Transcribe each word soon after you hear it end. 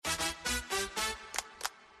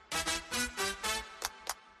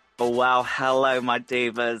Well, hello, my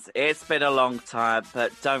divas. It's been a long time,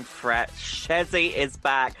 but don't fret. Shezzy is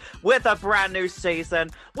back with a brand new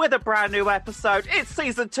season, with a brand new episode. It's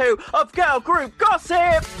season 2 of Girl Group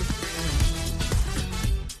Gossip!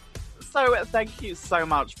 So thank you so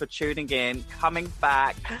much for tuning in, coming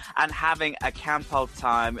back, and having a camp old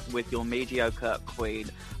time with your mediocre Queen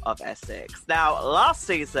of Essex. Now, last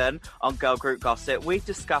season on Girl Group Gossip, we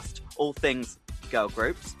discussed all things girl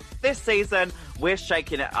groups. This season, we're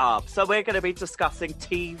shaking it up. So we're going to be discussing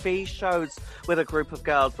TV shows with a group of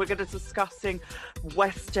girls. We're going to be discussing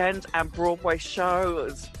West End and Broadway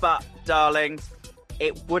shows. But, darlings,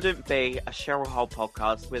 it wouldn't be a Cheryl Hole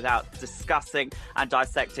podcast without discussing and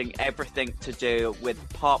dissecting everything to do with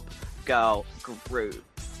pop girl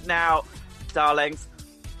groups. Now, darlings,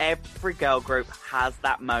 every girl group has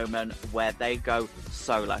that moment where they go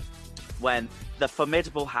solo. When the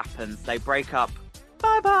formidable happens, they break up.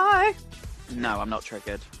 Bye-bye. No, I'm not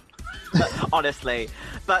triggered. Honestly.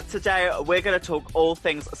 But today, we're going to talk all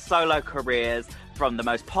things solo careers, from the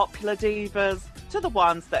most popular divas to the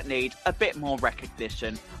ones that need a bit more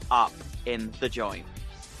recognition up in the joint.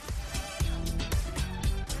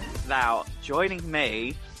 Now, joining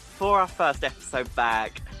me for our first episode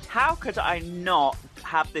back, how could I not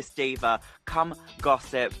have this diva come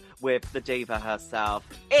gossip with the diva herself?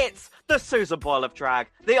 It's the Susan Boyle of drag,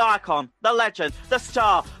 the icon, the legend, the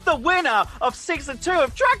star, the winner of season 2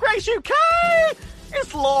 of Drag Race UK!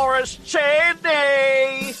 It's Laura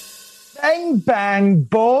Cheney! Bang, bang,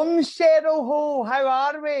 boom, Cheryl Hole. How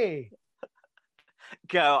are we?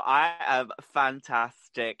 Girl, I am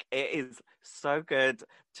fantastic. It is so good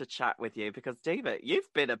to chat with you because, Diva,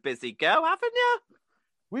 you've been a busy girl, haven't you?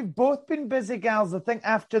 We've both been busy, gals. I think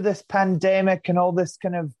after this pandemic and all this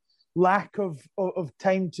kind of lack of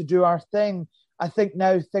time to do our thing, I think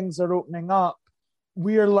now things are opening up.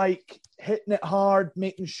 We're like hitting it hard,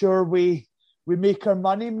 making sure we make our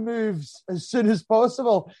money moves as soon as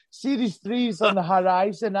possible. Series 3's on the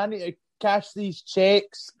horizon. I need to cash these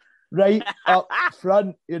checks right up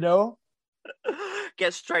front, you know?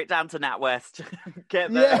 Get straight down to NatWest.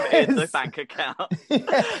 Get them in the bank account.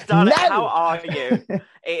 Yes. Darling, No! how are you?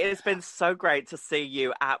 It has been so great to see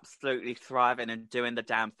you absolutely thriving and doing the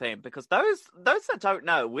damn thing, because those that don't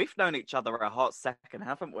know, we've known each other a hot second,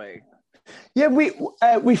 haven't we? Yeah,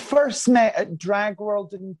 we first met at Drag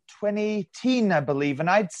World in 2018, I believe, and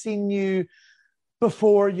I'd seen you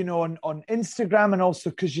before, you know, on Instagram, and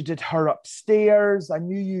also because you did Her Upstairs. I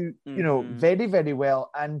knew you, you know, very, very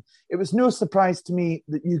well, and it was no surprise to me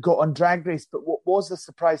that you got on Drag Race, but what was a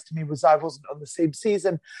surprise to me was I wasn't on the same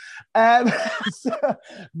season. But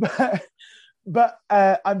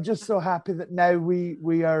I'm just so happy that now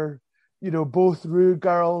we are, you know, both Rue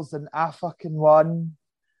girls, and I fucking won.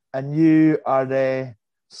 And you are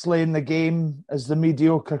slaying the game as the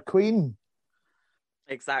mediocre queen.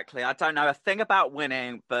 Exactly. I don't know a thing about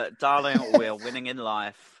winning, but darling, we're winning in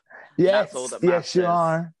life. Yes, that's all that matters. yes, you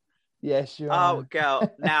are. Yes, you are. Oh,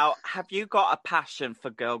 girl. Now, have you got a passion for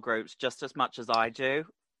girl groups just as much as I do?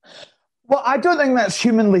 Well, I don't think that's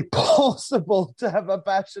humanly possible to have a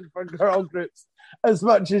passion for girl groups as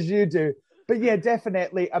much as you do. But yeah,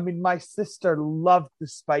 definitely. I mean, my sister loved the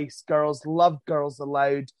Spice Girls, loved Girls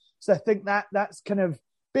Aloud. So I think that's kind of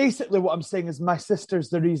basically what I'm saying is my sister's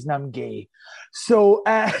the reason I'm gay. So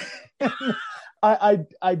I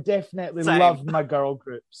definitely love my girl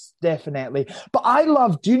groups, definitely.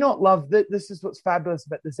 But do you not love that? This is what's fabulous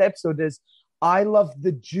about this episode is I love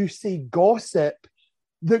the juicy gossip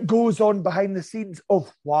that goes on behind the scenes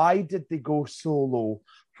of why did they go solo?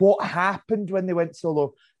 What happened when they went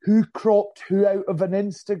solo? Who cropped who out of an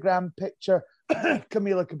Instagram picture?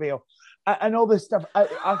 Camila Cabello. And all this stuff.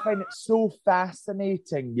 I find it so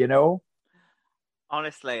fascinating, you know?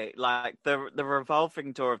 Honestly, like the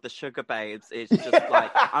revolving door of the Sugar Babes is just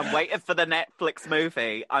like, I'm waiting for the Netflix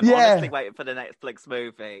movie. I'm honestly waiting for the Netflix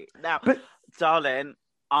movie. Now, darling,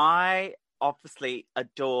 I obviously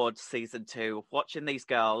adored season 2, watching these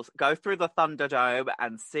girls go through the Thunderdome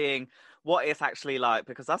and seeing what it's actually like,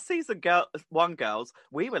 because us season 1 girls,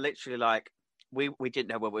 we were literally like, we didn't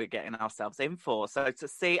know what we were getting ourselves in for. So to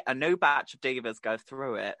see a new batch of divas go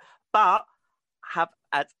through it, but have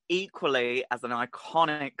as equally as an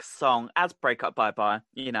iconic song as Break Up Bye Bye,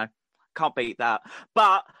 you know, can't beat that.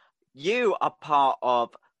 But you are part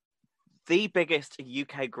of the biggest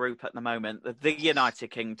UK group at the moment, the United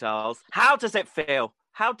Kingdolls. How does it feel?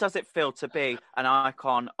 How does it feel to be an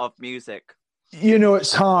icon of music? You know,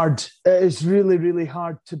 it's hard. It's really, really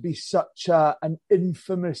hard to be such an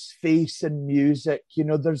infamous face in music. You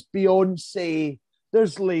know, there's Beyonce,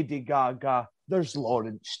 there's Lady Gaga, there's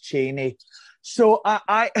Lawrence Chaney. So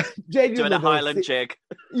I genuinely doing a Highland jig.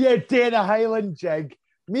 Yeah, doing a Highland jig.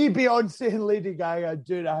 Me, Beyonce, and Lady Gaga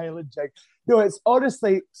doing a Highland jig. No, it's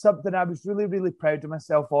honestly something I was really, really proud of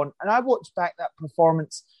myself on. And I watch back that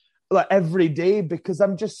performance like every day because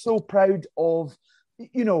I'm just so proud of,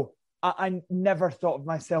 you know, I never thought of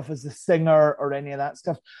myself as a singer or any of that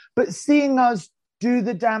stuff. But seeing us do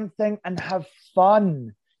the damn thing and have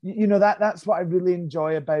fun, you know, that's what I really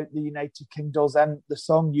enjoy about the United Kingdoms and the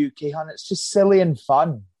song UK Hun. It's just silly and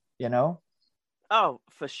fun, you know? Oh,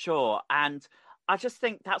 for sure. And I just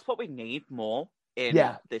think that's what we need more in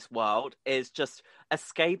this world is just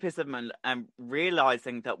escapism and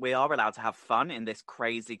realizing that we are allowed to have fun in this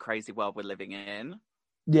crazy, crazy world we're living in.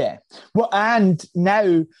 Yeah. Well, and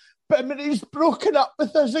now Bimini's broken up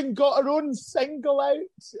with us and got her own single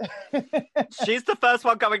out. She's the first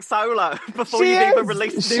one going solo before you've even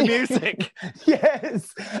released new music.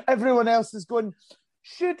 Yes. Everyone else is going,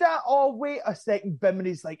 should I? Oh, wait a second.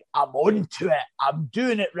 Bimini's like, I'm on to it. I'm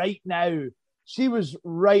doing it right now. She was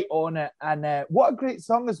right on it. And what a great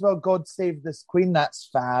song as well, God Save This Queen. That's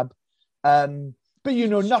fab. But, you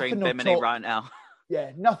know, nothing will Bimini top... right now.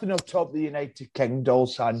 Yeah, nothing will top the United Kingdom,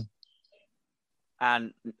 son.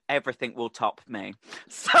 And everything will top me.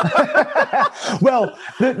 So... Well,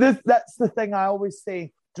 that's the thing I always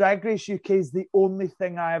say. Drag Race UK is the only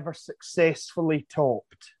thing I ever successfully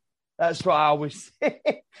topped. That's what I always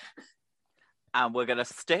say. And we're going to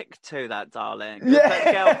stick to that, darling.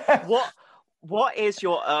 Yeah. But, girl, what is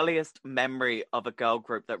your earliest memory of a girl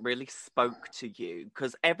group that really spoke to you?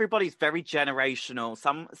 Because everybody's very generational.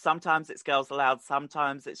 Sometimes it's Girls Aloud,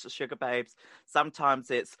 sometimes it's the Sugar Babes,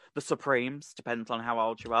 sometimes it's the Supremes, depends on how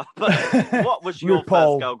old you are. But what was your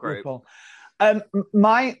first girl group?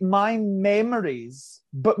 My memories,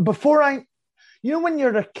 but before you know, when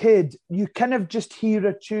you're a kid, you kind of just hear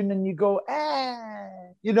a tune and you go,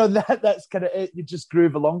 you know, that's kind of it. You just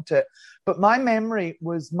groove along to it. But my memory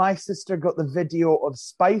was my sister got the video of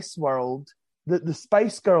Spice World, the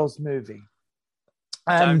Spice Girls movie.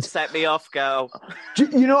 Don't set me off, girl.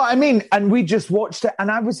 You know what I mean? And we just watched it. And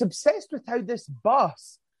I was obsessed with how this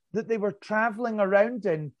bus that they were traveling around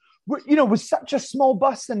in, you know, was such a small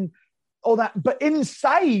bus and all that. But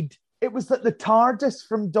inside... it was like the TARDIS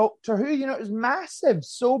from Doctor Who. You know, it was massive,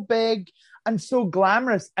 so big and so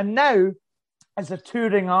glamorous. And now, as a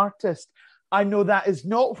touring artist, I know that is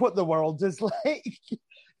not what the world is like.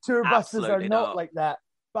 Tour buses are not like that.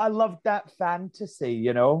 But I loved that fantasy,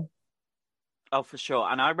 you know? Oh, for sure.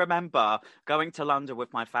 And I remember going to London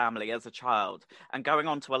with my family as a child and going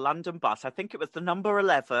onto a London bus. I think it was the number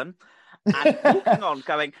 11. And walking on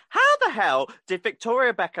going, how the hell did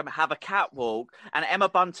Victoria Beckham have a catwalk and Emma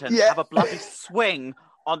Bunton have a bloody swing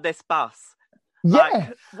on this bus?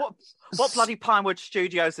 Like, what bloody Pinewood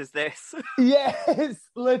Studios is this? Yes,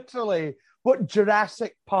 literally. What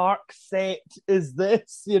Jurassic Park set is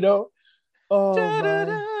this, you know? Oh,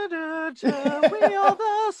 man. We are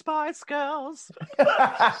the Spice Girls.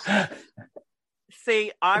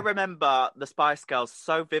 See, I remember the Spice Girls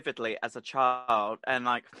so vividly as a child. And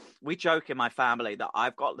like, we joke in my family that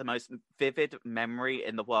I've got the most vivid memory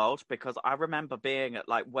in the world because I remember being at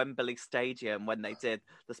like Wembley Stadium when they did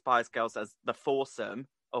the Spice Girls as the foursome.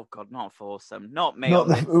 Oh God, not a foursome. Not me on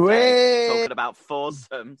this day talking about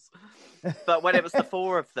foursomes. But when it was the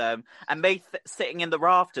four of them and me sitting in the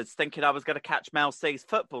rafters thinking I was going to catch Mel C's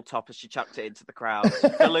football top as she chucked it into the crowd.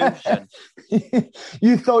 Delusion.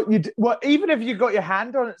 You thought well, even if you got your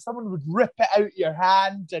hand on it, someone would rip it out your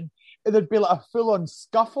hand and there'd be like a full-on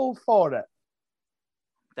scuffle for it.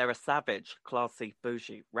 They're a savage, classy,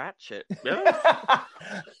 bougie, ratchet.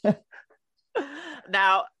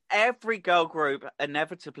 Now, every girl group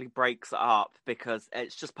inevitably breaks up because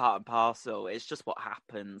it's just part and parcel. It's just what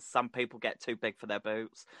happens. Some people get too big for their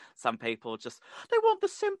boots. Some people they want the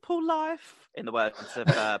simple life, in the words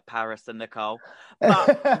of Paris and Nicole.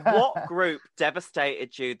 But what group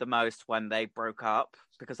devastated you the most when they broke up?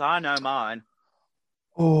 Because I know mine.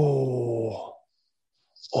 Oh,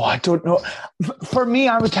 I don't know. For me,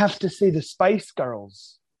 I would have to say the Spice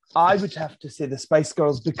Girls. I would have to say the Spice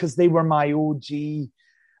Girls because they were my OG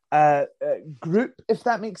group, if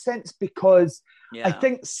that makes sense, because I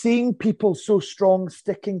think seeing people so strong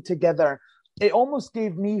sticking together, it almost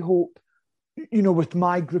gave me hope, you know, with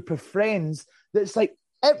my group of friends, that it's like,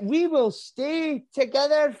 we will stay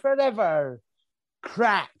together forever.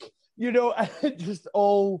 Crack, you know, just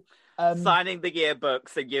all... signing the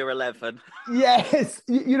yearbooks in year 11. Yes,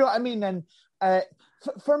 you know what I mean? And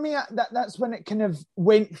for me, that's when it kind of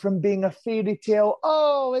went from being a fairy tale,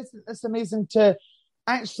 oh, isn't this amazing, to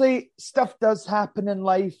actually stuff does happen in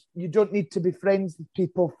life. You don't need to be friends with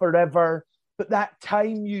people forever, but that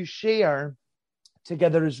time you share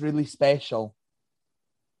together is really special.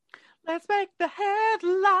 Let's make the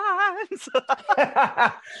headlines.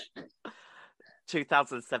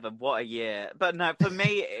 2007, what a year. But no, for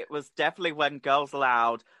me, it was definitely when Girls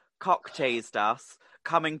Aloud cock teased us,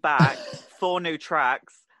 coming back, 4 new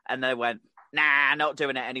tracks, and they went, nah, not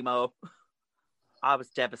doing it anymore. I was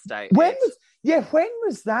devastated. When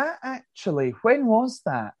was that actually? When was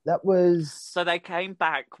that? That was... So they came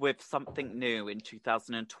back with something new in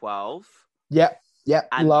 2012. Yep,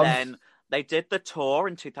 and then they did the tour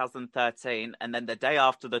in 2013, and then the day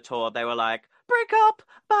after the tour, they were like, break up,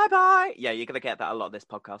 bye-bye. Yeah, you're going to get that a lot this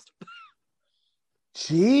podcast.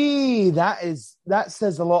 Gee, that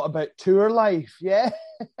says a lot about tour life, yeah?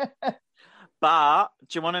 But,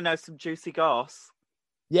 do you want to know some juicy goss?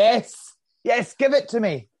 Yes, give it to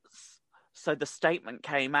me. So the statement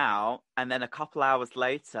came out, and then a couple hours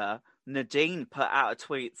later, Nadine put out a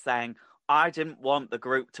tweet saying, I didn't want the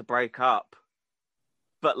group to break up,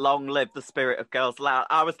 but long live the spirit of Girls Aloud.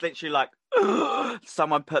 I was literally like,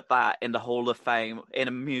 someone put that in the Hall of Fame, in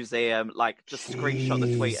a museum, like just screenshot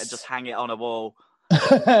the tweet and just hang it on a wall.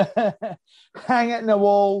 Hang it in a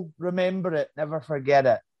wall, remember it, never forget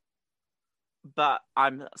it. But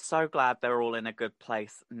I'm so glad they're all in a good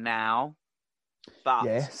place now. But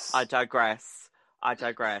yes. I digress.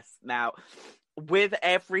 Now, with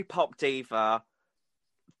every pop diva,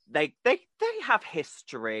 they have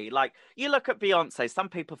history. Like, you look at Beyonce, some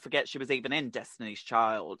people forget she was even in Destiny's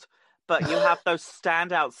Child. But you have those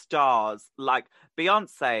standout stars like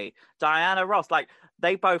Beyonce, Diana Ross. Like,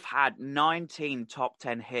 they both had 19 top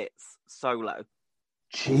 10 hits solo.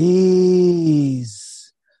 Jeez.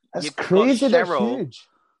 That's crazy. That's huge.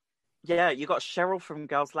 Yeah, you got Cheryl from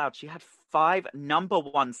Girls Aloud. She had 5 number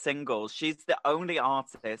 1 singles. She's the only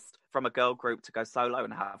artist from a girl group to go solo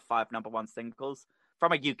and have 5 number 1 singles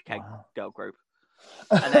from a UK girl group.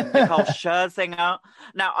 And then Nicole Scherzinger.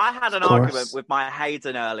 Now, I had an argument with my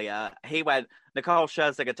Hayden earlier. He went, Nicole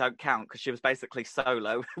Scherzinger don't count because she was basically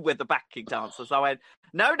solo with the backing dancers. I went,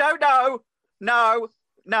 no.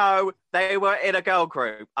 They were in a girl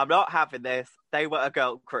group. I'm not having this. They were a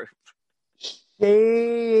girl group.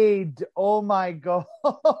 Shade. Oh my God.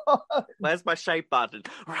 Where's my shade button?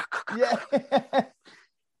 Yeah.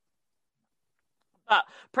 But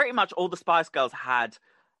pretty much all the Spice Girls had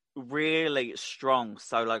really strong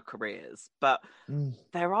solo careers. But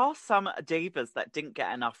there are some divas that didn't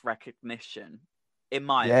get enough recognition, in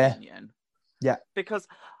my opinion. Yeah. Because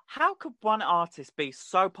how could one artist be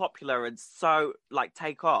so popular and so, like,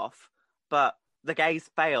 take off, but the gays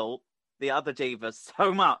fail the other divas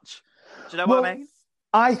so much? Do you know what I mean?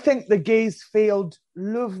 I think the gays failed.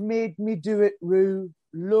 Love made me do it, Rue.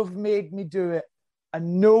 Love made me do it.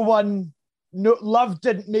 And love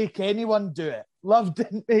didn't make anyone do it. Love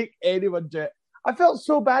didn't make anyone do it. I felt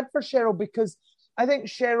so bad for Cheryl because I think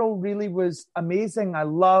Cheryl really was amazing. I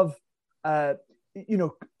love,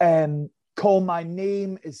 Call My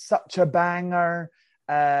Name is such a banger.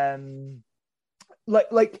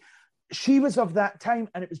 Like she was of that time,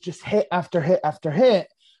 and it was just hit after hit after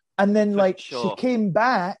hit. And then she came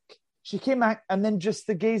back, and then just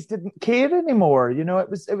the gays didn't care anymore. You know, it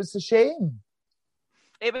was a shame.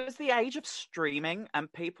 It was the age of streaming,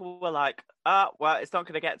 and people were like, well, it's not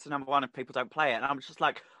going to get to number 1 if people don't play it. And I'm just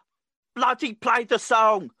like, bloody play the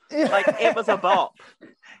song. Like, it was a bop.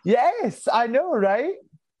 Yes, I know, right?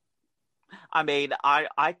 I mean,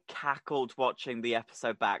 I cackled watching the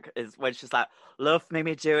episode back is when she's like, love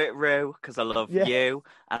me do it, Rue, because I love you,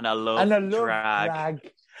 and I love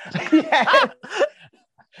drag. Yeah.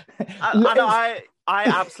 I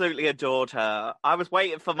absolutely adored her. I was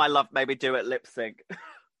waiting for my Love Made Me Do It lip sync.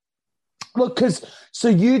 Well, so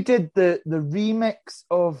you did the remix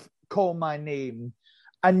of Call My Name,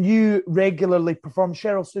 and you regularly perform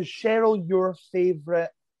Cheryl. So Cheryl, your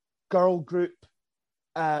favourite girl group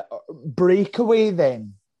breakaway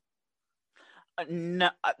then? No,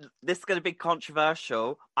 this is going to be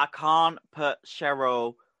controversial. I can't put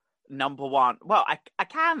Cheryl number 1. Well, I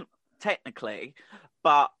can technically,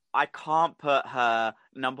 but I can't put her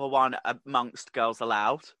number 1 amongst Girls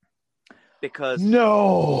Aloud because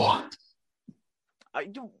no.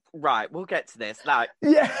 Right, we'll get to this. Now,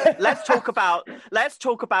 yeah. let's talk about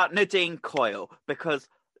Nadine Coyle, because,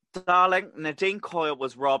 darling, Nadine Coyle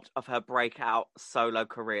was robbed of her breakout solo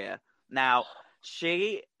career. Now,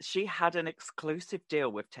 she had an exclusive deal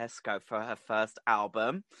with Tesco for her first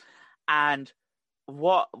album, and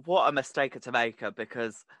what a mistake to make her,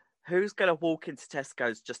 because who's going to walk into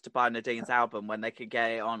Tesco's just to buy Nadine's album when they could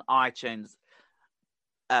get it on iTunes,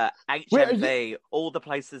 HMV, all the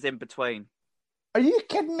places in between? Are you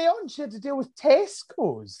kidding me on? She had to deal with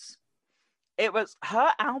Tesco's.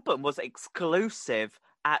 her album was exclusive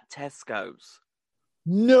at Tesco's.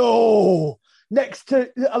 No,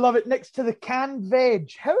 I love it. Next to the canned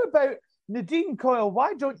veg. How about Nadine Coyle?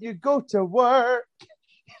 Why don't you go to work?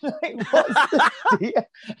 Like, what's the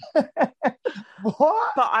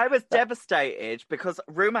what? But I was devastated because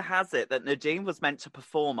rumor has it that Nadine was meant to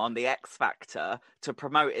perform on the X Factor to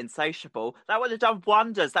promote Insatiable. That would have done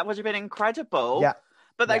wonders. That would have been incredible. Yeah.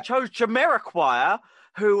 But they chose Jamiroquai,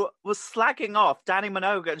 who was slagging off Danny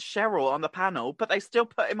Minogue and Cheryl on the panel, but they still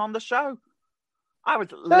put him on the show. I was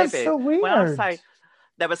That's livid. so weird. When I say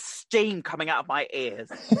there was steam coming out of my ears.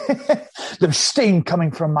 There's steam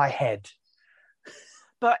coming from my head.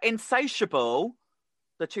 But Insatiable,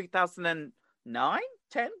 the 2009,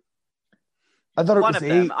 10? I thought it One was of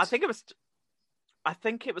them. 8. I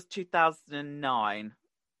think it was 2009.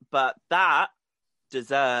 But that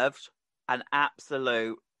deserved an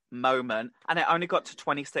absolute moment. And it only got to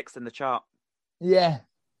 26 in the chart. Yeah.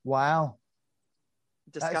 Wow.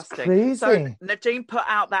 Disgusting. That's crazy. So Nadine put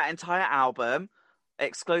out that entire album,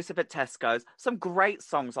 exclusive at Tesco's. Some great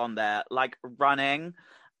songs on there, like Running,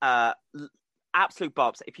 absolute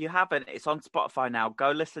bops. If you haven't, it's on Spotify now.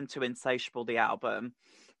 Go listen to Insatiable, the album.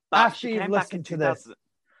 But After she you've came back in listened to this.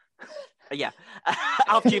 Yeah.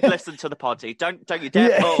 After you've listened to the poddy. Don't you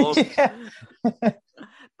dare pause. Yeah.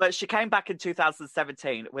 But she came back in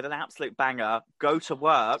 2017 with an absolute banger, Go to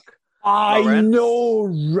Work. I Lawrence. know,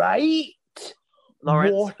 right?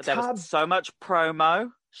 Lawrence, there was so much promo.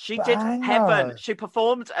 She did Heaven. She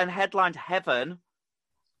performed and headlined Heaven.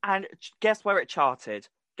 And guess where it charted?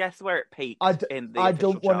 Guess where it peaked in the I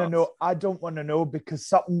don't want to know. I don't want to know because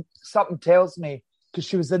something tells me, because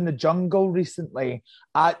she was in the jungle recently.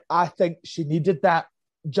 I think she needed that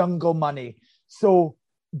jungle money. So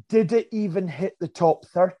did it even hit the top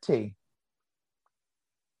 30?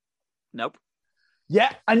 Nope.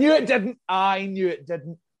 Yeah, I knew it didn't.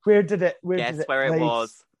 Where did it? Guess where it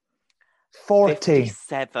was? 40.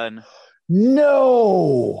 57.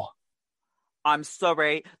 No. I'm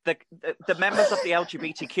sorry. The members of the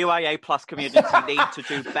LGBTQIA plus community need to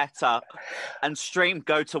do better and stream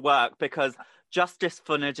Go to Work, because justice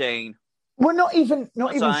for Nadine. Well, not even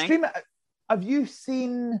stream it. Have you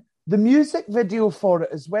seen the music video for it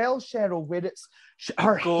as well, Cheryl? Where it's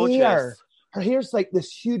her gorgeous hair. Her hair's like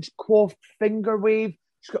this huge coiffed finger wave.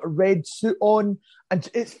 She's got a red suit on, and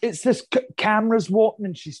it's this camera's walking,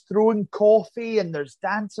 and she's throwing coffee, and there's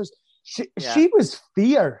dancers. She was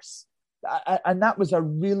fierce, and that was a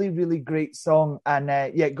really, really great song. And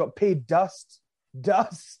it got paid dust.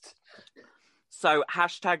 So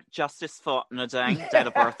hashtag justice for Nadine, date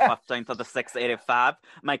of birth 15th of the 6th, 85,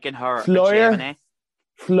 making her a Gemini.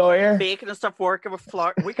 Floyer. Speaking of stuff working with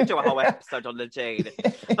Floyer, we could do a whole episode on Nadine.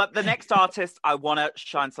 But the next artist I want to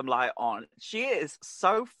shine some light on, she is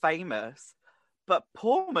so famous, but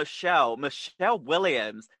poor Michelle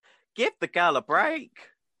Williams, give the girl a break.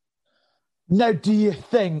 Now, do you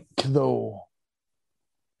think, though?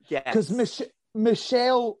 Yes. Because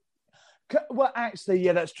Michelle... Well, actually,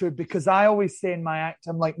 yeah, that's true, because I always say in my act,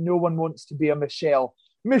 I'm like, no one wants to be a Michelle.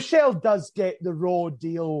 Michelle does get the raw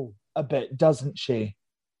deal a bit, doesn't she?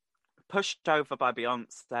 Pushed over by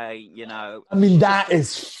Beyonce, you know. I mean, that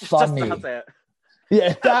is funny. Just does it.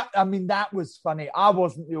 Yeah, that was funny. I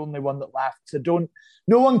wasn't the only one that laughed, so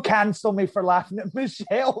no one cancel me for laughing at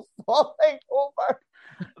Michelle falling over.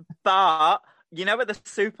 But, you know, at the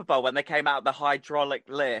Super Bowl, when they came out of the hydraulic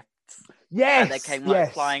lifts, yes, and they came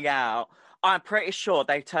flying out, I'm pretty sure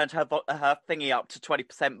they turned her thingy up to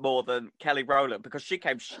 20% more than Kelly Rowland, because she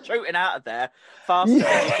came shooting out of there faster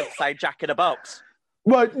than you could say Jack in a Box.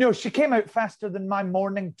 Well, no, she came out faster than my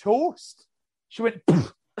morning toast. She went...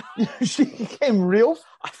 She came real.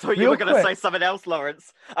 I thought you were going to say something else,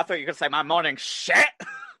 Lawrence. I thought you were going to say my morning shit.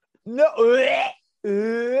 No.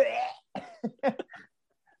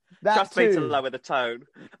 Trust me to lower the tone.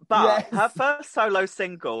 But her first solo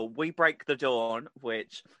single, We Break the Dawn,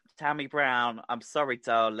 which, Tammy Brown, I'm sorry,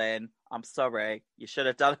 darling. I'm sorry. You should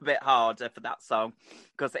have done a bit harder for that song,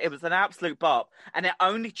 because it was an absolute bop. And it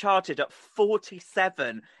only charted at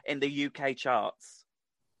 47 in the UK charts.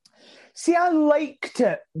 See, I liked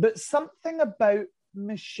it, but something about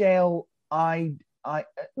Michelle, I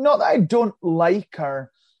not that I don't like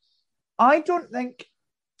her, I don't think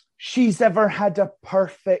she's ever had a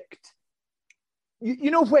perfect...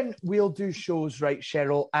 You know when we'll do shows, right,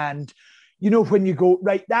 Cheryl, and you know when you go,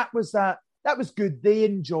 right, that was good, they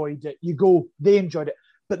enjoyed it. You go, they enjoyed it.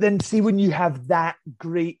 But then see when you have that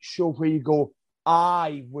great show where you go,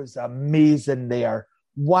 I was amazing there.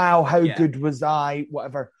 Wow, how good was I?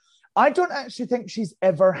 Whatever. I don't actually think she's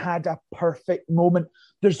ever had a perfect moment.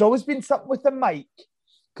 There's always been something with the mic.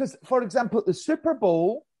 because, for example, at the Super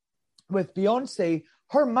Bowl with Beyonce,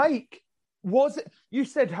 her mic was it? You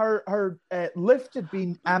said her lift had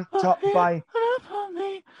been amped up by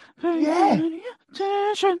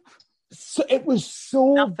so it was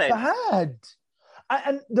so Nothing. bad,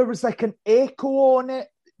 and there was like an echo on it.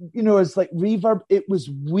 It's like reverb. It was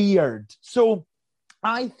weird. So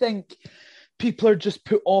I think people are just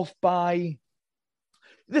put off by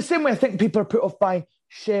the same way I think people are put off by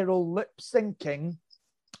Cheryl lip syncing.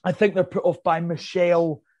 I think they're put off by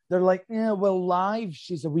Michelle. They're like, yeah, well, live,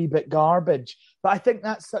 she's a wee bit garbage. But I think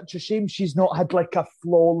that's such a shame she's not had like a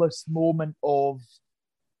flawless moment of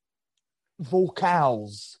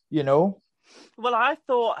vocals, Well, I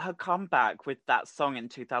thought her comeback with that song in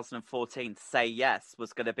 2014, Say Yes,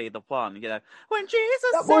 was going to be the one, When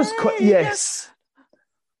Jesus that was yes.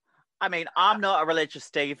 I mean, I'm not a religious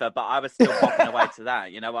diva, but I was still popping away to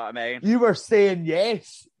that. You know what I mean? You were saying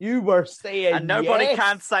yes. You were saying and nobody yes.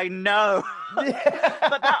 can say no.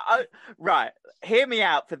 But right, hear me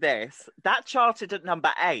out for this. That charted at number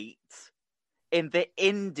 8 in the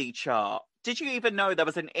indie chart. Did you even know there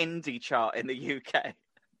was an indie chart in the UK?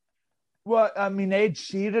 Well, I mean, Ed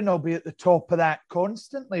Sheeran will be at the top of that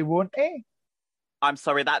constantly, won't he? I'm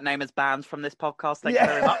sorry, that name is banned from this podcast. Thank you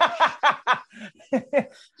very much.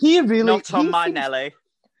 He really not on my Nelly.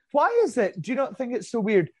 Why is it? Do you not think it's so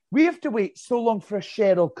weird? We have to wait so long for a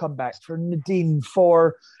Cheryl comeback, for Nadine,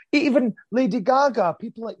 for even Lady Gaga.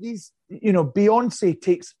 People like these, Beyonce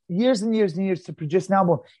takes years and years and years to produce an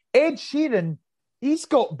album. Ed Sheeran, he's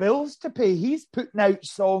got bills to pay. He's putting out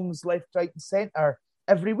songs left, right, and centre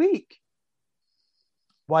every week.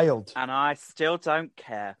 Wild. And I still don't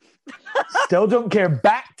care. Still don't care.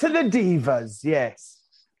 Back to the divas, yes.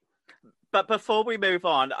 But before we move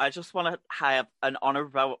on, I just want to have an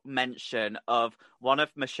honourable mention of one of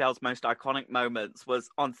Michelle's most iconic moments was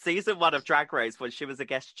on season 1 of Drag Race when she was a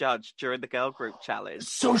guest judge during the girl group challenge.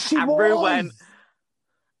 So she was.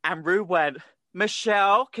 Rue went,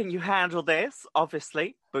 Michelle, can you handle this?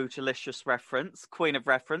 Obviously, Bootylicious reference, Queen of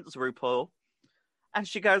Reference, RuPaul. And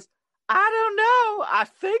she goes, I don't know. I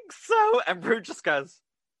think so. And Rue just goes,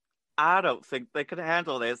 I don't think they can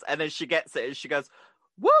handle this. And then she gets it and she goes,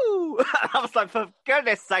 woo! And I was like, for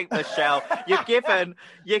goodness sake, Michelle, you're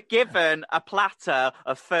given a platter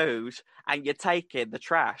of food and you're taking the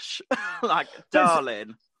trash. Like,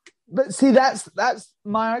 darling. But see, that's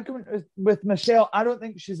my argument with Michelle. I don't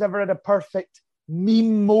think she's ever had a perfect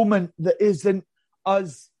meme moment that isn't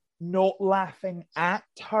us not laughing at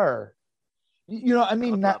her. You know what I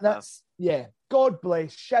mean? That's yeah. God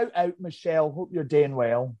bless. Shout out, Michelle. Hope you're doing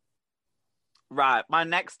well. Right, my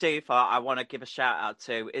next diva I want to give a shout out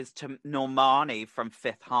to is to Normani from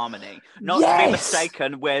Fifth Harmony. Not to be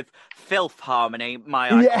mistaken with Filth Harmony, my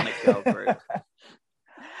iconic girl group.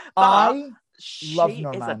 I love she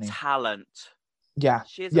Normani. Is a talent. Yeah.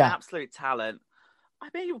 She is an absolute talent. I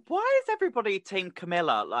mean, why is everybody Team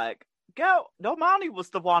Camilla? Like, girl, Normani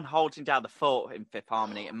was the one holding down the fort in Fifth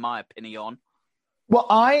Harmony, in my opinion. Well,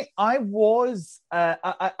 I was,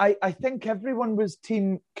 I think everyone was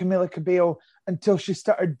Team Camila Cabello until she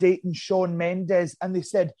started dating Shawn Mendes, and they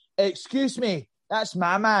said, "Excuse me, that's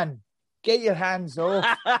my man. Get your hands off."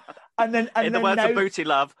 And then, in the words of Booty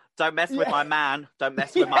Love, don't mess with my man, don't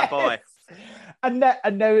mess with my boy. And now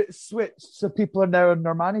it's switched, so people are now on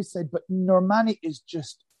Normani's side. But Normani is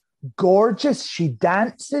just gorgeous. She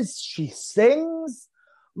dances, she sings,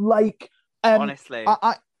 like honestly.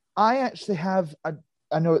 I actually have,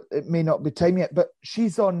 I know it may not be time yet, but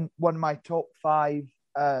she's on one of my top 5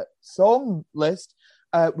 song list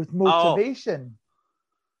with Motivation.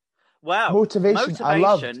 Well, Motivation I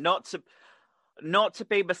loved. Not to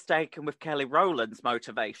be mistaken with Kelly Rowland's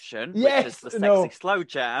Motivation, which is the sexy slow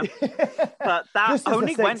jam. But that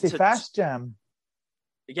only went to fast jam.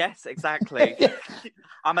 Yes, exactly.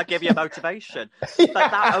 I'm going to give you Motivation. But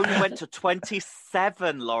that only went to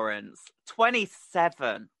 27, Lawrence.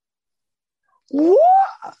 27.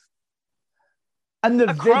 What? And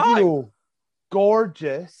the video,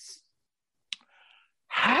 gorgeous.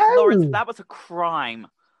 How? Lawrence, that was a crime.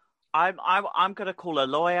 I'm going to call a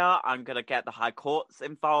lawyer. I'm going to get the high courts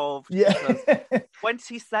involved. Yeah.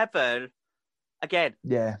 27, again.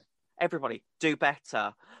 Yeah. Everybody, do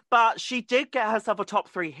better. But she did get herself a top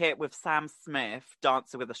 3 hit with Sam Smith,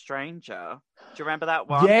 Dancing with a Stranger. Do you remember that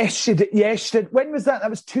one? Yes, she did. Yes, she did. When was that? That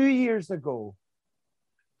was 2 years ago.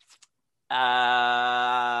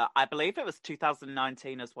 I believe it was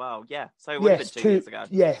 2019 as well. Yeah, so it would have been 2 years ago.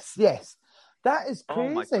 Yes. That is crazy. Oh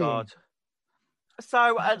my God.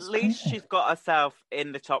 So at least she's got herself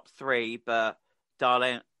in the top 3, but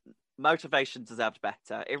darling, Motivation deserved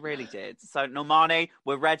better. It really did. So Normani,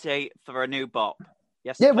 we're ready for a new bop.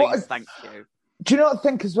 Yes, Yeah, please, thank you. do you not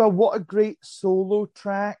think as well? What a great solo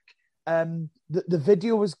track. The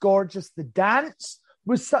video was gorgeous. The dance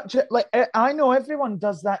was such a like. I know everyone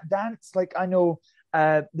does that dance. Like I know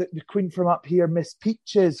the Queen from up here, Miss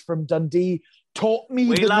Peaches from Dundee, taught me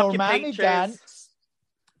We the love you, Normani Peaches. dance.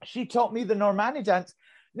 She taught me the Normani dance.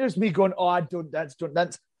 There's me going, oh, I don't dance.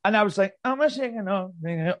 And I was like, I'm a singing on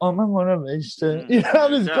my motivation. You know, I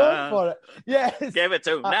was going for it. Yes. Give it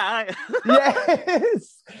to now.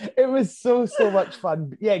 Yes. It was so much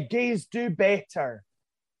fun. Yeah, gays do better.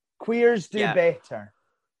 Queers do better.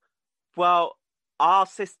 Well, our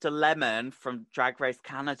sister Lemon from Drag Race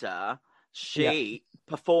Canada, she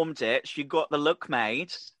performed it. She got the look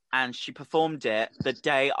made and she performed it the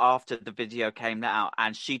day after the video came out,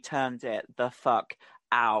 and she turned it the fuck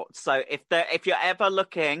out. So if you're ever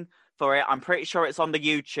looking for it, I'm pretty sure it's on the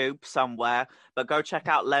YouTube somewhere, but go check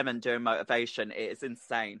out Lemon doing Motivation. It is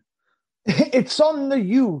insane. It's on the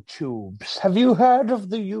YouTubes. Have you heard of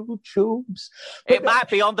the YouTubes? It might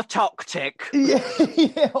be on the Toctic.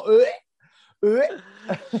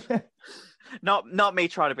 Not me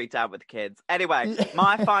trying to be down with the kids. Anyway,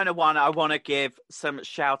 my final one I want to give some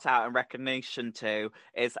shout out and recognition to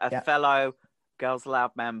is a fellow Girls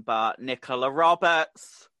Aloud member, Nicola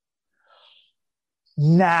Roberts.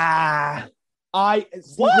 Nah.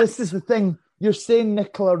 This is the thing. You're saying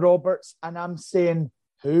Nicola Roberts and I'm saying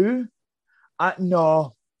who?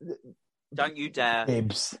 No. Don't you dare.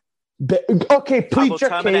 Babes. Okay, plead your case.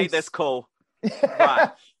 I will terminate this call.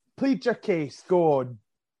 Right. Plead your case. Go on.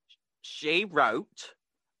 She wrote,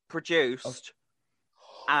 produced,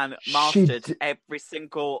 and mastered every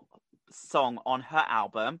single song on her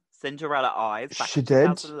album, Cinderella Eyes, back in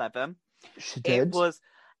 2011. She did. It was,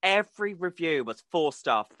 every review was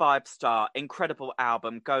 4-star, 5-star, incredible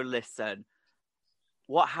album, go listen.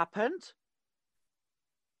 What happened?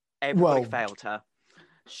 Everybody failed her.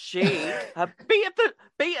 Her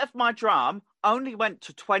beat of my drum only went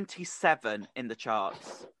to 27 in the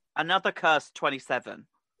charts. Another cursed 27.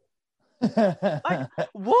 Like,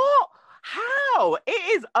 what? How?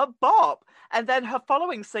 It is a bop. And then her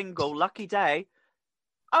following single, Lucky Day,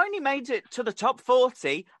 only made it to the top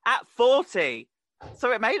 40 at 40.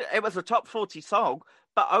 So it was a top 40 song,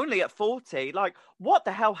 but only at 40. Like, what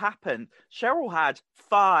the hell happened? Cheryl had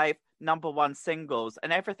 5 number 1 singles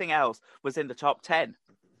and everything else was in the top 10.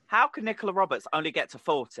 How can Nicola Roberts only get to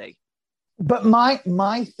 40? But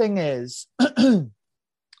my thing is,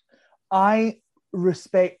 I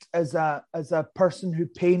respect as a person who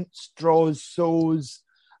paints, draws, sews.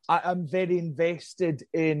 I'm very invested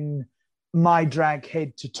in my drag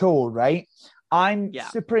head to toe, right? I'm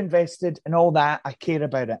super invested in all that. I care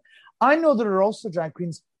about it. I know there are also drag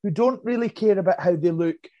queens who don't really care about how they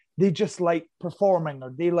look. They just like performing, or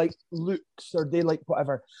they like looks, or they like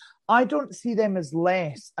whatever. I don't see them as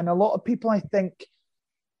less. And a lot of people, I think,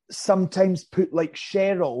 sometimes put like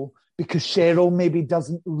Cheryl, because Cheryl maybe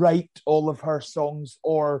doesn't write all of her songs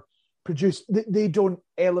or produce, they don't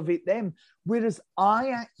elevate them. Whereas I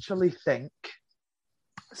actually think,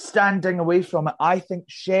 standing away from it, I think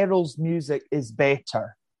Cheryl's music is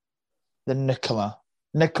better than Nicola.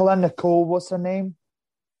 Nicole, what's her name?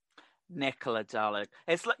 Nicola, darling.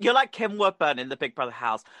 You're like Kim Woodburn in the Big Brother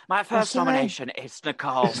house. My first nomination is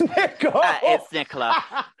Nicole. It's Nicola.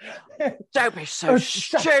 Don't be so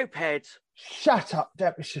stupid. Shut up.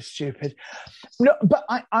 Don't be so stupid. No, but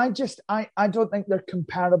I don't think they're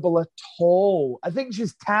comparable at all. I think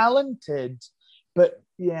she's talented, but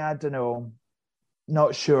yeah, I don't know.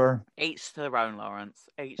 Not sure. Each to their own, Lawrence.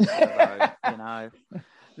 Each to their own, you know.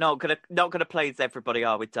 Not gonna please everybody,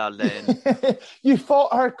 are we, darling? You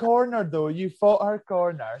fought her corner, though. You fought her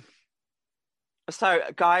corner. So,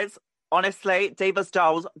 guys, honestly, Divas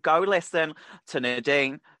Dolls, go listen to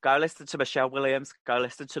Nadine, go listen to Michelle Williams, go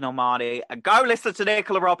listen to Normani, and go listen to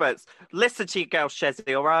Nicola Roberts. Listen to your girl,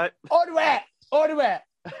 Shezzy, all right? On the way!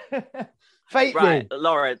 Fight right, me.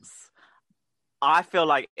 Lawrence, I feel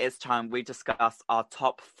like it's time we discuss our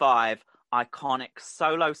top 5 iconic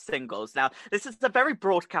solo singles. Now, this is a very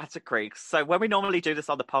broad category, so when we normally do this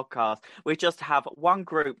on the podcast, we just have one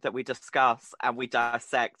group that we discuss and we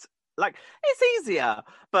dissect. Like, it's easier,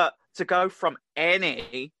 but to go from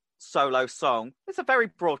any solo song, it's a very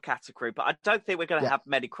broad category, but I don't think we're going to have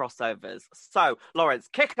many crossovers. So, Lawrence,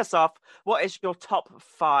 kick us off. What is your top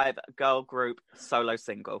 5 girl group solo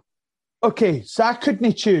single? Okay, so I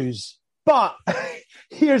couldn't choose. But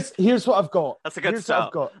here's what I've got. That's a good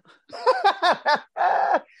start. What I've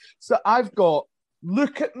got. So I've got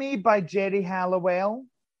Look at Me by Geri Halliwell.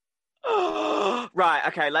 Right,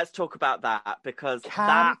 okay, let's talk about that, because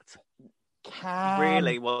that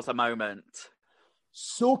really was a moment.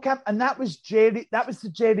 So camp, and that was Jerry. That was the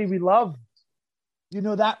Jerry we loved. You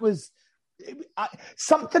know, that was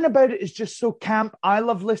something about it is just so camp. I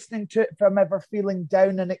love listening to it if I'm ever feeling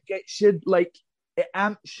down, and it gets you like it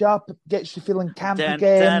amps you up, it gets you feeling camp Dun,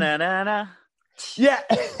 again. dun, dun, dun, dun. Yeah.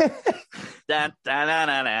 Dun, dun, dun,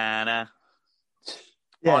 dun, dun, dun.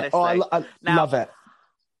 Yeah. Honestly. Oh, I Now, love it.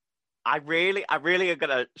 I really am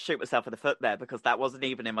gonna shoot myself in the foot there because that wasn't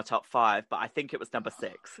even in my top 5, but I think it was number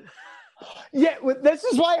 6. Yeah, well, this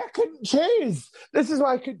is why I couldn't choose.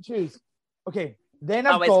 Okay, then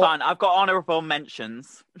I've It's got fine. I've got honourable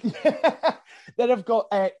mentions. then I've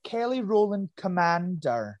got Kelly Rowland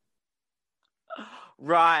Commander.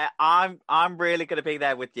 Right, I'm really going to be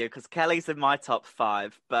there with you because Kelly's in my top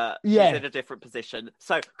 5, but Yeah. she's in a different position.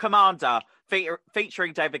 So, Commander,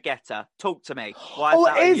 featuring David Guetta, talk to me. Why is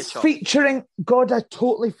that it in your is top? featuring. God, I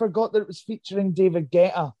totally forgot that it was featuring David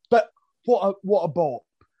Guetta. But what a bop!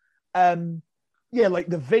 Yeah, like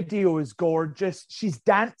the video is gorgeous. She's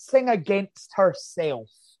dancing against herself.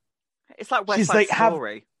 It's like West She's Side like,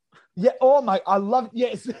 Story. Yeah. Oh my! I love.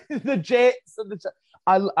 Yes, the jets and the.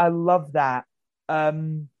 I love that. Yeah,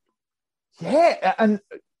 and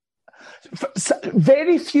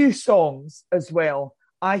very few songs as well.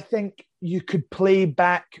 I think you could play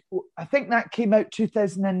back. I think that came out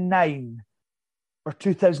 2009 or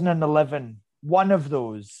 2011. One of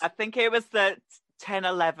those. I think it was the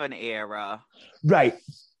 10-11 era. Right.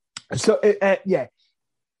 So yeah,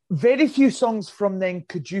 very few songs from then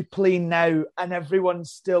could you play now, and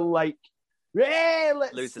everyone's still like, "Yeah,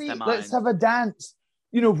 let's have a dance."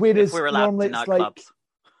 You know, whereas if we're allowed normally to it's nightclubs. like,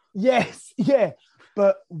 yes, yeah,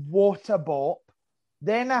 but what a bop.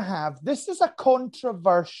 Then I have, this is a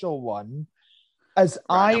controversial one, as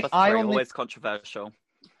Right, I number 3, only always controversial.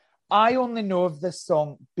 I only know of this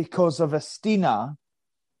song because of Estina,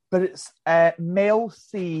 but it's Mel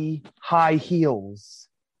C High Heels.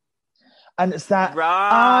 And it's that, Right.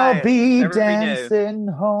 I'll be Everybody dancing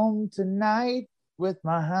home tonight with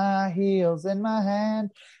my high heels in my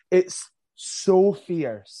hand. It's so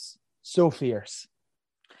fierce. So fierce.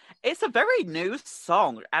 It's a very new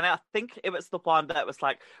song, and I think it was the one that was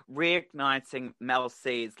like reigniting Mel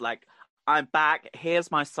C's like, I'm back, here's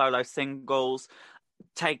my solo singles,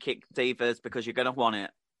 take it, divas, because you're gonna want it.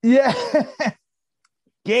 Yeah.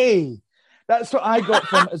 Gay. That's what I got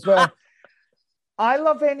from it as well. I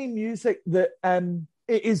love any music that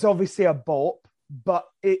it is obviously a bop, but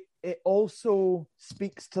it also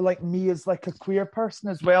speaks to like me as like a queer person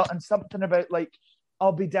as well, and something about like,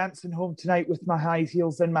 I'll be dancing home tonight with my high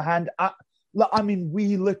heels in my hand. I mean,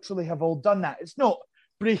 we literally have all done that. It's not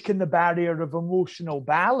breaking the barrier of emotional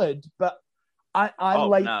ballad, but I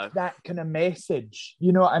that kind of message.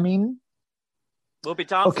 You know what I mean? We'll be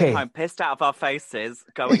dancing home, pissed out of our faces,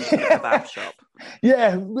 going to the kebab shop.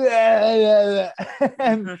 Yeah.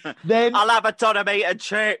 Then I'll have a ton of meat and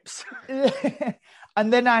chips.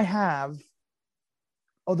 And then I have,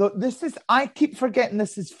 although I keep forgetting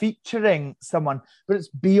this is featuring someone, but it's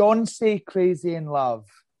Beyonce, Crazy in Love.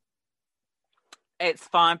 It's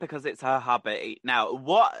fine because it's her hubby. Now,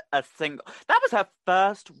 what a single. That was her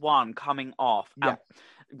first one coming off. Yeah.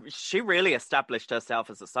 She really established herself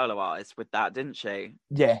as a solo artist with that, didn't she?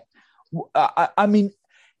 Yeah. I mean,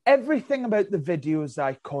 everything about the video is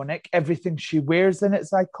iconic. Everything she wears in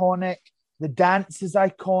it's iconic. The dance is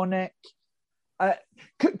iconic.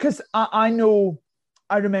 Because I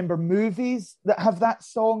remember movies that have that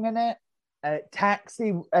song in it.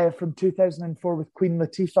 Taxi from 2004 with Queen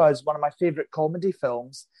Latifah is one of my favorite comedy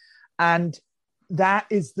films. And that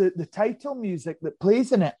is the title music that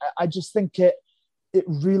plays in it. I just think it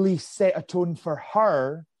really set a tone for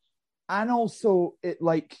her, and also it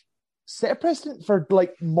like set a precedent for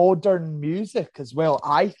like modern music as well,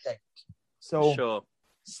 I think. So sure.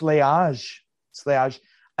 Slayage.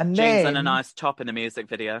 And jeans then and a nice top in the music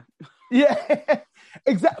video. Yeah,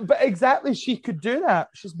 exactly. She could do that.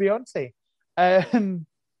 She's Beyonce.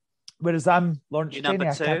 Whereas I'm Lawrence Chaney,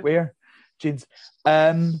 I can't wear jeans.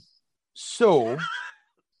 So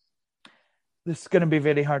this is going to be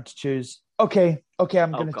very hard to choose. Okay,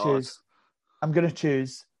 I'm going to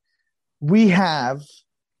choose. We have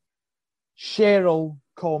Cheryl,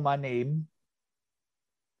 Call My Name.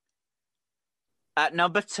 At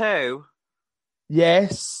number 2?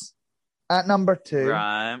 Yes, at number 2.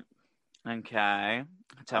 Right. Okay.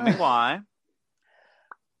 Tell me why.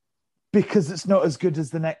 Because it's not as good as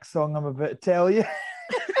the next song I'm about to tell you.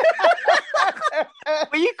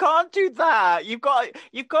 Well, you can't do that. You've got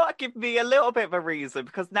to give me a little bit of a reason,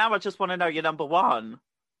 because now I just want to know your number 1.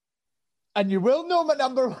 And you will know my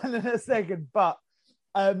number 1 in a second, but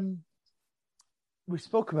we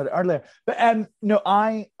spoke about it earlier. But no,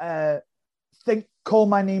 I think Call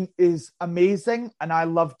My Name is amazing, and I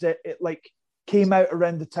loved it. It like came out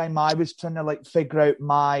around the time I was trying to like figure out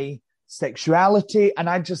my sexuality, and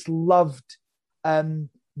I just loved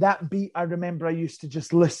that beat. I remember I used to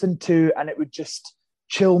just listen to, and it would just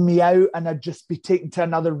chill me out, and I'd just be taken to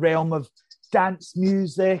another realm of dance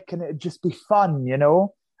music, and it'd just be fun, you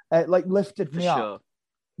know. It like lifted me up.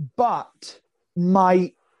 But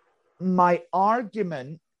my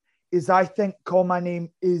argument is, I think Call My Name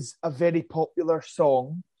is a very popular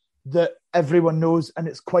song that everyone knows, and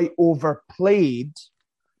it's quite overplayed,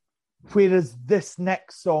 whereas this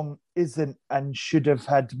next song isn't and should have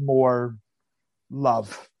had more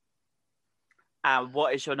love.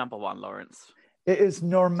 What is your number one, Lawrence? It is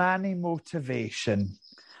Normani Motivation.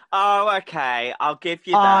 Oh, okay. I'll give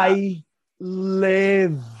you that. I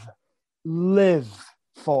live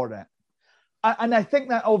for it. And I think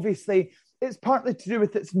that obviously it's partly to do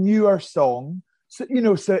with its newer song. So, you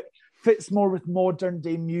know, so it fits more with modern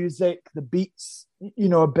day music. The beats, you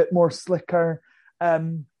know, a bit more slicker.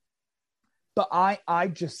 But I'm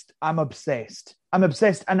obsessed. I'm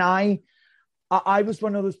obsessed. And I was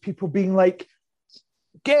one of those people being like,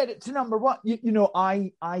 get it to number one. You know,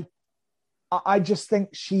 I just think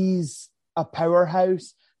she's a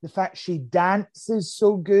powerhouse. The fact she dances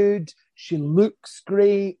so good, she looks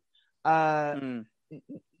great. Yeah,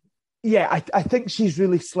 I think she's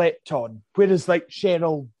really slept on. Whereas like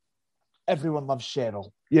Cheryl, everyone loves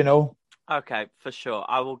Cheryl, you know? Okay, for sure.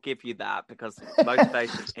 I will give you that because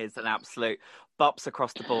Motivation is an absolute bops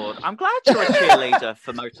across the board. I'm glad you're a cheerleader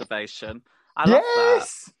for Motivation. I love that.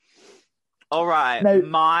 All right, now,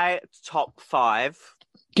 my top 5.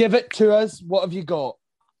 Give it to us. What have you got?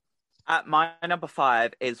 My number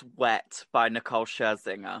 5 is Wet by Nicole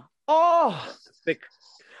Scherzinger. Oh!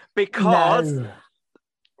 Because, no.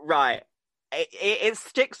 Right, it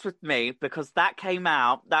sticks with me because that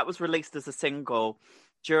was released as a single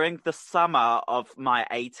during the summer of my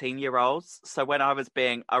 18-year-olds. So when I was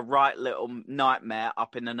being a right little nightmare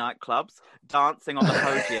up in the nightclubs, dancing on the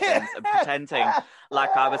podiums and pretending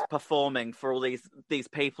like I was performing for all these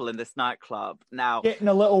people in this nightclub. Now, getting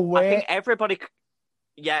a little wet. I think everybody...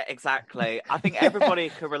 Yeah, exactly. I think everybody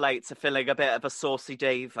could relate to feeling a bit of a saucy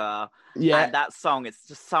diva. Yeah. And that song, it's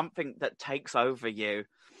just something that takes over you.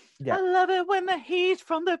 Yeah. I love it when the heat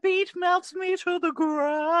from the beat melts me to the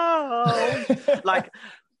ground. Like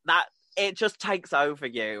that, it just takes over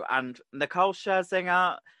you. And Nicole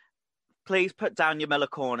Scherzinger, please put down your Miller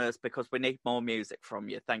Corners because we need more music from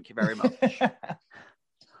you. Thank you very much.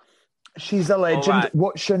 She's a legend. Right.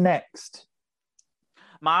 What's your next?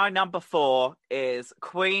 My number 4 is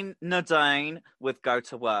Queen Nadine with Go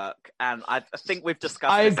to Work. And I think we've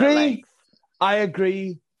discussed this at length. I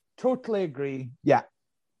agree. Totally agree. Yeah.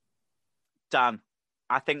 Done.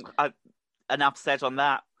 I think enough said on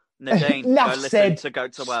that. Nadine, enough go listen said. To Go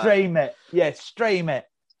to Work. Stream it. Yeah, stream it.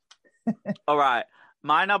 All right.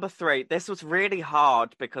 My number 3. This was really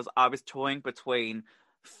hard because I was toying between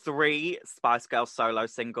 3 Spice Girls solo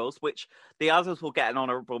singles, which the others will get an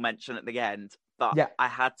honourable mention at the end. But yeah. I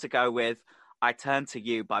had to go with I Turn to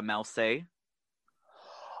You by Mel C.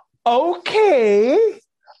 Okay.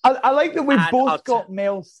 I like that we've both got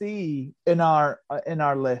Mel C in our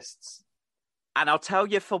lists. And I'll tell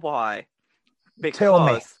you for why.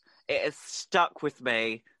 Because it has stuck with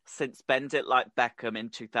me since Bend It Like Beckham in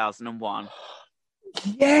 2001.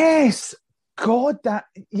 Yes. God,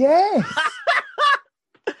 yes.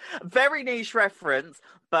 Very niche reference,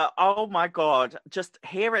 but oh my God, just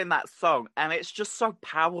hearing that song, and it's just so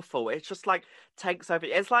powerful. It just like takes over.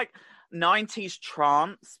 It's like 90s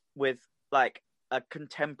trance with like a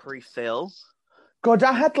contemporary feel. God,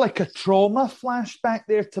 I had like a trauma flashback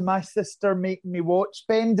there to my sister making me watch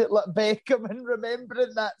Bend It Like Beckham and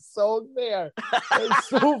remembering that song there. It's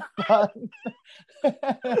so fun.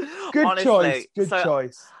 Good Honestly, choice. Good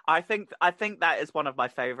choice. I think that is one of my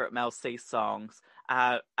favourite Mel C songs.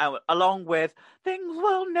 Along with Things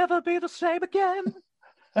Will Never Be the Same Again.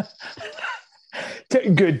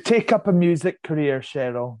 Good. Take up a music career,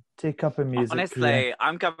 Cheryl. Take up a music Honestly, career.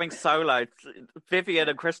 I'm going solo. Vivian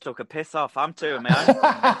and Crystal could piss off. I'm doing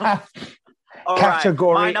my own.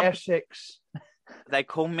 Category Essex. They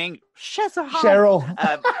call me Cheryl.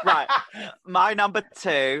 Right. My number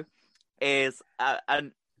 2 is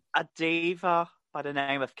a diva by the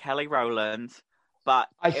name of Kelly Rowland. But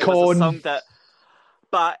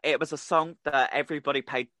it was a song that everybody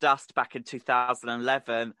paid dust back in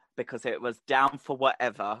 2011 because it was Down for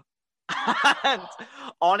Whatever. And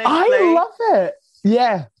honestly, I love it.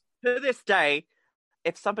 Yeah. To this day,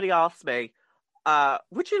 if somebody asks me,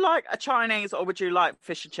 would you like a Chinese or would you like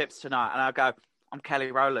fish and chips tonight? And I'll go, I'm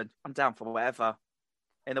Kelly Rowland. I'm down for whatever.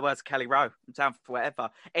 In the words of Kelly Rowe, I'm down for whatever.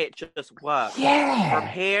 It just works. Yeah. From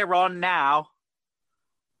here on now,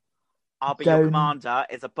 I'll Be Your Down. Commander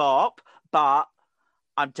is a bop, but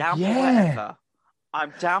I'm down for Yeah. whatever.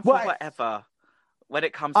 I'm down for Well, whatever. When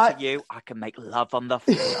it comes to you, I can make love on the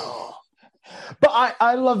floor. But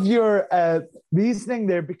I love your reasoning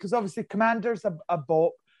there, because obviously Commander's a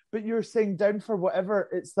bop, but you're saying down for whatever.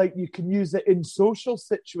 It's like you can use it in social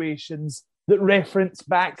situations that reference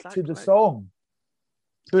back to the song.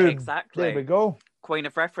 Boom. Exactly. There we go. Queen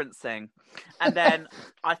of referencing. And then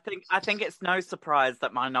I think it's no surprise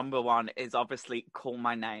that my number one is obviously Call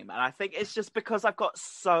My Name. And I think it's just because I've got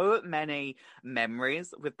so many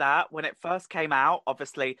memories with that. When it first came out,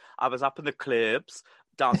 obviously I was up in the clubs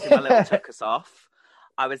dancing my little tuckers off.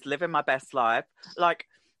 I was living my best life. Like,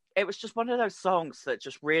 it was just one of those songs that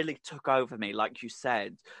just really took over me, like you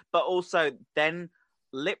said. But also then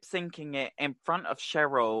lip syncing it in front of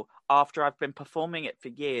Cheryl after I've been performing it for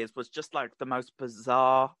years was just like the most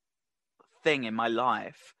bizarre thing in my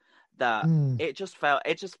life, that it just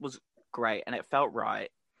was great and it felt right.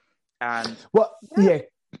 And well, yeah,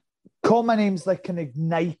 Call My Name's like an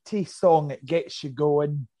ignitey song. It gets you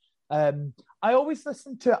going. I always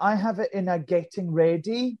listen to it. I have it in a getting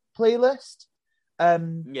ready playlist.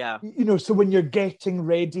 Yeah, you know, so when you're getting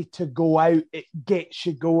ready to go out, it gets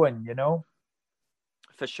you going, you know.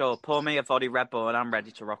 For sure. Pour me a Voddy Red Bull and I'm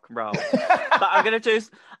ready to rock and roll. But I'm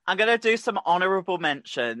gonna do some honourable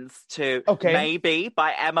mentions to Maybe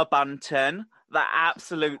by Emma Bunton, the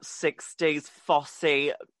absolute 60s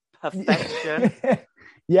Fosse perfection.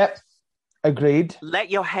 Yep, agreed.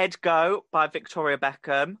 Let Your Head Go by Victoria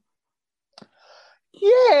Beckham.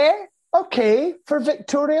 Yeah, okay, for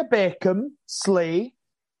Victoria Beckham, slay.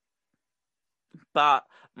 But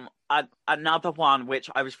another one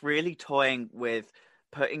which I was really toying with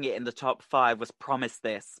putting it in the top 5 was Promise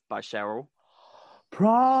This by Cheryl.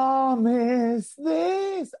 Promise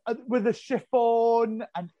This with a chiffon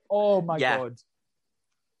and oh my god.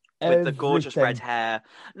 With the gorgeous red hair.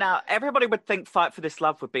 Now, everybody would think Fight for This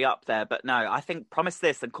Love would be up there, but no, I think Promise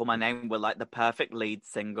This and Call My Name were like the perfect lead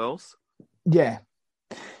singles. Yeah.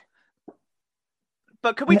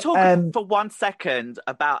 But could we talk for 1 second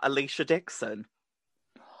about Alicia Dixon?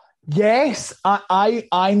 Yes, I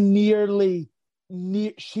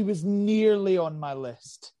she was nearly on my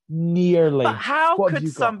list. Nearly. But how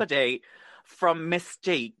could somebody from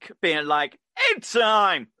Mystique being like, in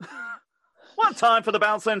time, 1 time for the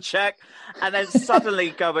bounce and check, and then suddenly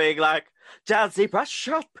going like, does he brush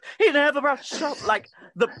up? He never brushed up. Like,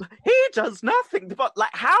 he does nothing. But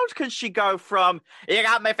like, how can she go from you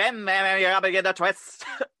got me fin, you got me get a twist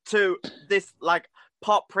to this like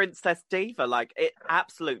pop princess diva? Like, it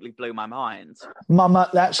absolutely blew my mind. Mama,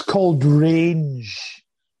 that's called range.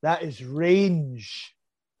 That is range.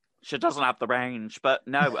 She doesn't have the range, but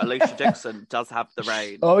no, Alicia Dixon does have the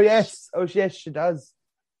range. Oh yes, she does.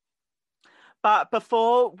 But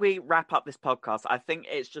before we wrap up this podcast, I think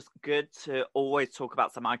it's just good to always talk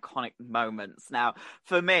about some iconic moments. Now,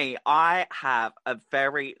 for me, I have a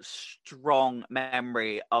very strong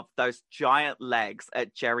memory of those giant legs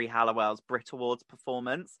at Geri Halliwell's Brit Awards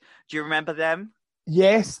performance. Do you remember them?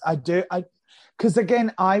 Yes, I do. Because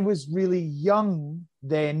again, I was really young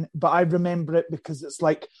then, but I remember it because it's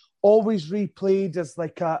like always replayed as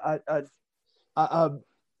like there's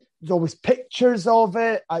always pictures of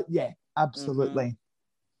it. Yeah. Absolutely.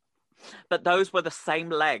 Mm-hmm. But those were the same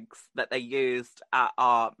legs that they used at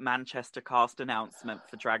our Manchester cast announcement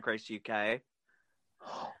for Drag Race UK.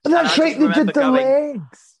 That's right, they did the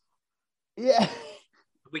legs. Yeah.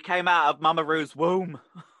 We came out of Mama Ru's womb.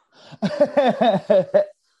 But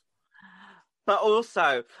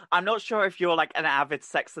also, I'm not sure if you're like an avid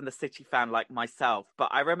Sex and the City fan like myself, but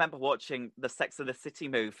I remember watching the Sex and the City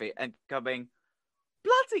movie and going,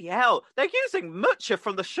 bloody hell, they're using Mucha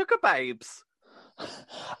from the Sugar Babes.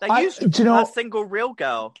 They used a single real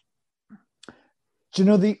girl. Do you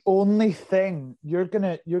know the only thing you're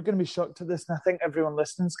gonna be shocked at this, and I think everyone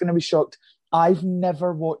listening is gonna be shocked. I've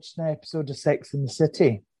never watched an episode of Sex and the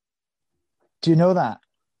City. Do you know that?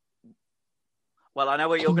 Well, I know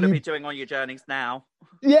what you're going to be doing on your journeys now.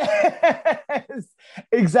 Yes,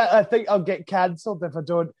 exactly. I think I'll get cancelled if I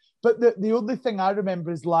don't. But the only thing I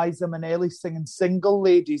remember is Liza Minnelli singing Single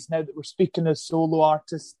Ladies, now that we're speaking as solo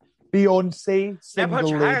artists. Beyonce, Single Put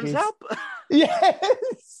your Ladies. hands up.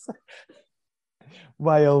 Yes.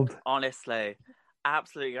 Wild. Honestly.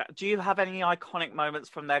 Absolutely. Do you have any iconic moments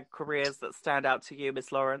from their careers that stand out to you,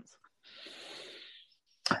 Miss Lawrence?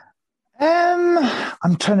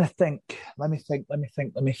 I'm trying to think. Let me think.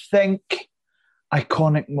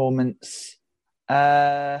 Iconic moments.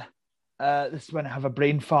 This is when I have a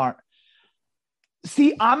brain fart.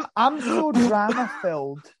 See, I'm so drama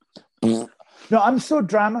filled. No, I'm so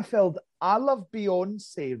drama filled. I love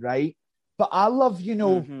Beyonce, right? But I love,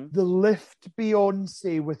 the lift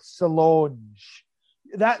Beyonce with Solange.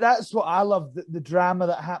 That's what I love. The drama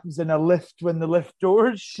that happens in a lift when the lift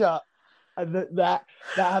doors shut, and that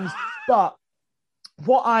happens. But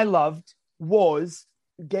what I loved was,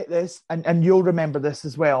 get this, and you'll remember this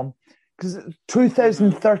as well, because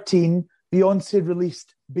 2013 Beyonce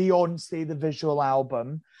released Beyonce the visual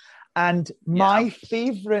album, and my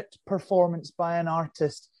favorite performance by an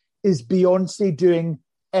artist is Beyonce doing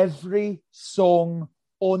every song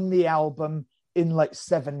on the album in like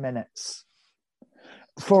 7 minutes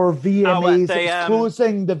for VMAs.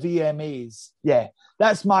 Closing the VMAs. Yeah,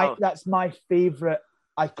 that's my favorite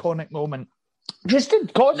iconic moment. Just in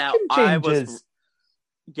costume changes.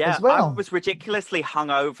 I was ridiculously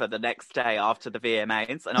hungover the next day after the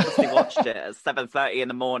VMAs, and obviously watched it at 7:30 in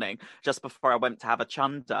the morning, just before I went to have a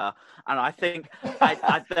chunder. And I think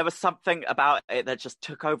there was something about it that just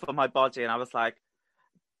took over my body, and I was like,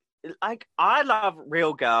 I love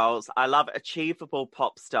real girls. I love achievable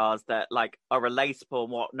pop stars that like are relatable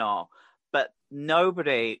and whatnot. But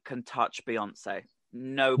nobody can touch Beyonce.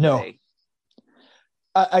 Nobody. No.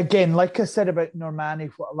 Again, like I said about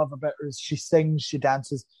Normani, what I love about her is she sings, she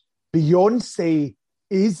dances. Beyonce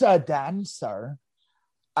is a dancer.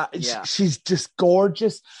 She's just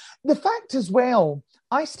gorgeous. The fact as well,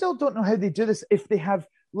 I still don't know how they do this. If they have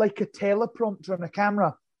like a teleprompter on a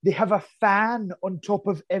camera, they have a fan on top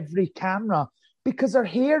of every camera, because her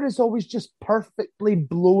hair is always just perfectly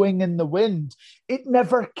blowing in the wind. It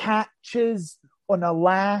never catches on a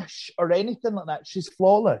lash or anything like that. She's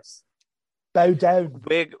flawless. Bow down.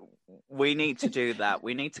 We need to do that.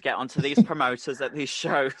 We need to get onto these promoters at these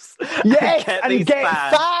shows. Yes, and get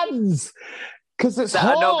fans. Because it's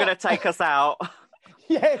hot. Are not going to take us out.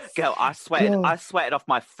 Yes. Girl, I sweated off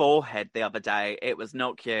my forehead the other day. It was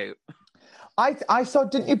not cute. I saw,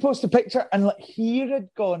 didn't you post a picture? And like hair had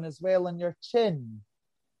gone as well on your chin.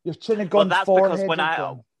 Your chin had gone. Well, that's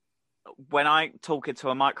because when I talk into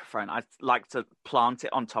a microphone, I like to plant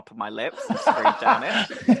it on top of my lips and scream down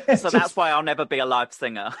it. So that's why I'll never be a live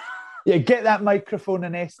singer. Yeah, get that microphone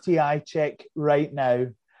an STI check right now.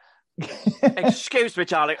 Excuse me,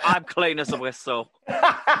 darling. I'm clean as a whistle.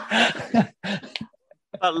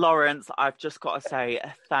 But Lawrence, I've just got to say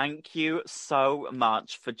thank you so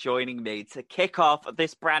much for joining me to kick off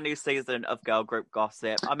this brand new season of Girl Group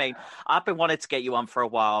Gossip. I mean, I've been wanting to get you on for a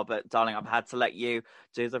while, but darling, I've had to let you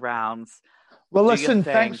do the rounds. Well, listen,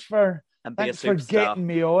 thanks for getting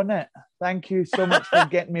me on it. Thank you so much for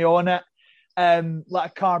getting me on it.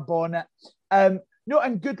 Like a car bonnet. No,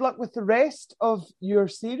 and good luck with the rest of your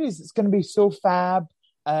series. It's going to be so fab.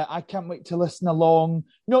 I can't wait to listen along.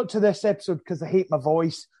 Not to this episode because I hate my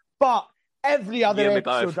voice, but every other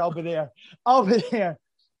episode I'll be there.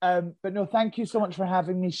 But no, thank you so much for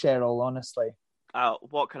having me, Cheryl, honestly. Oh,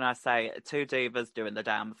 what can I say? Two divas doing the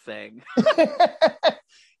damn thing.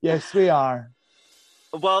 Yes, we are.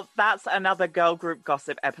 Well, that's another Girl Group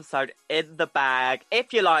Gossip episode in the bag.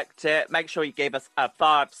 If you liked it, make sure you give us a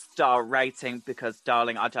 5-star rating because,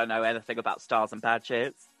 darling, I don't know anything about stars and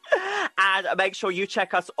badges. And make sure you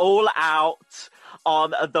check us all out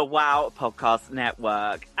on the WOW Podcast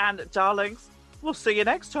Network. And, darlings, we'll see you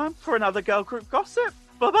next time for another Girl Group Gossip.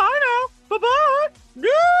 Bye-bye now. Bye-bye.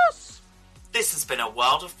 Yes! This has been a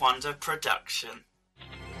World of Wonder production.